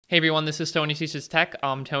Hey everyone, this is Tony Teaches Tech.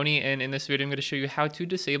 I'm Tony, and in this video, I'm going to show you how to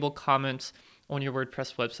disable comments on your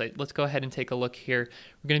WordPress website. Let's go ahead and take a look here.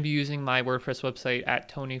 We're going to be using my WordPress website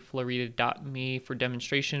at tonyflorida.me for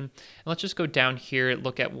demonstration. And let's just go down here,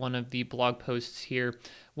 look at one of the blog posts here,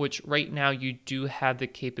 which right now you do have the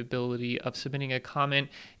capability of submitting a comment,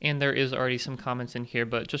 and there is already some comments in here,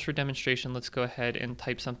 but just for demonstration, let's go ahead and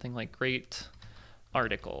type something like great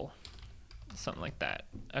article, something like that.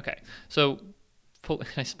 Okay, so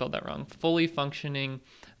I spelled that wrong. Fully functioning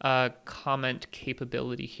comment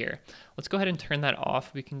capability here. Let's go ahead and turn that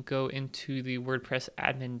off. We can go into the WordPress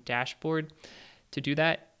admin dashboard to do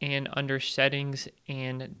that, and under settings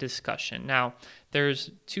and discussion. Now,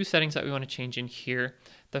 there's two settings that we want to change in here.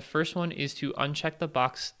 The first one is to uncheck the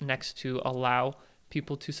box next to allow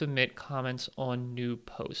people to submit comments on new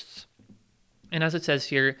posts. And as it says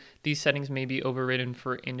here, these settings may be overridden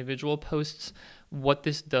for individual posts. What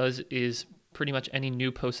this does is pretty much any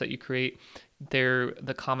new post that you create,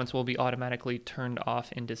 the comments will be automatically turned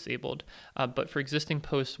off and disabled. But for existing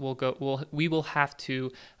posts, we will have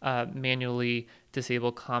to manually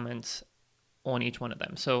disable comments on each one of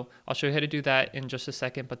them. So I'll show you how to do that in just a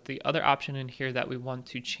second. But the other option in here that we want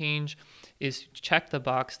to change is check the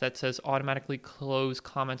box that says automatically close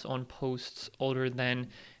comments on posts older than, and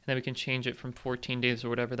then we can change it from 14 days or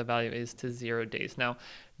whatever the value is to 0 days. Now,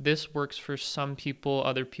 this works for some people,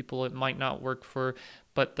 other people it might not work for,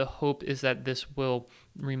 but the hope is that this will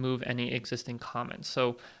remove any existing comments.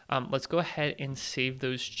 So let's go ahead and save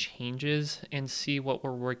those changes and see what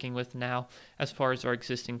we're working with now as far as our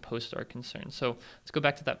existing posts are concerned. So let's go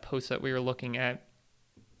back to that post that we were looking at.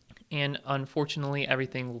 And unfortunately,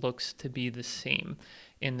 everything looks to be the same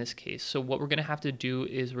in this case. So what we're going to have to do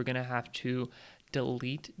is we're going to have to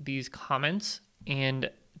delete these comments and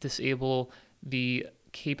disable the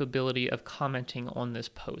capability of commenting on this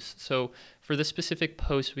post. So for this specific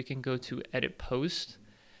post, we can go to edit post,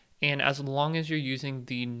 and as long as you're using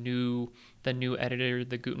the new editor,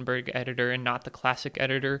 the Gutenberg editor, and not the classic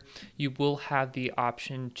editor, you will have the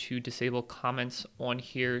option to disable comments on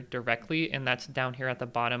here directly, and that's down here at the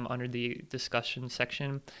bottom under the discussion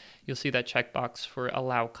section. You'll see that checkbox for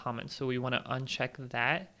allow comments. So we want to uncheck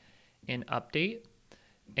that and update.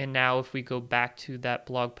 And now if we go back to that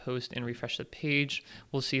blog post and refresh the page,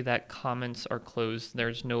 we'll see that comments are closed.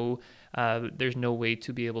 There's no way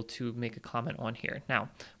to be able to make a comment on here. Now,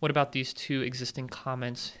 what about these two existing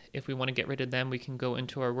comments? If we want to get rid of them, we can go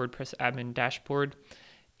into our WordPress admin dashboard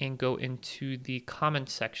and go into the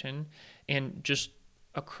comments section, and just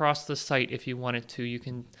across the site, if you wanted to, you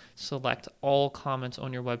can select all comments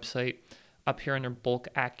on your website. Up here under bulk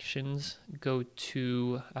actions, go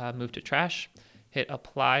to move to trash, hit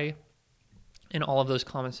apply, and all of those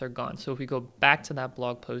comments are gone. So if we go back to that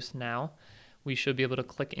blog post now, we should be able to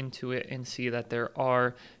click into it and see that there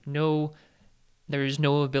is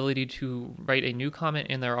no ability to write a new comment,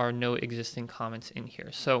 and there are no existing comments in here.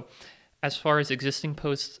 So as far as existing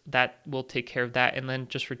posts, that will take care of that. And then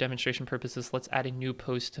just for demonstration purposes, let's add a new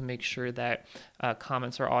post to make sure that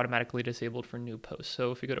comments are automatically disabled for new posts.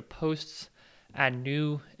 So if we go to posts, add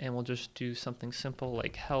new, and we'll just do something simple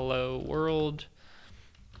like hello world,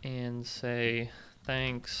 and say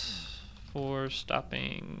thanks for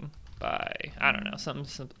stopping by. I don't know,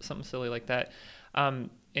 something silly like that. And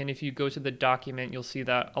if you go to the document, you'll see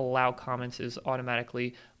that allow comments is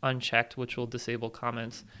automatically unchecked, which will disable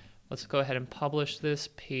comments. Let's go ahead and publish this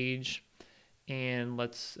page, and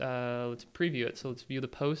let's preview it. So let's view the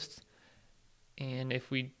post. And if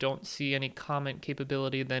we don't see any comment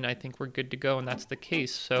capability, then I think we're good to go, and that's the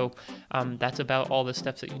case. So that's about all the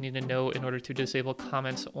steps that you need to know in order to disable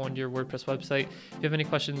comments on your WordPress website. If you have any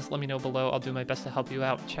questions, let me know below. I'll do my best to help you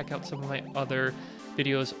out. Check out some of my other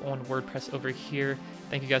videos on WordPress over here.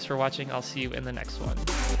 Thank you guys for watching. I'll see you in the next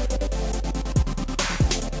one.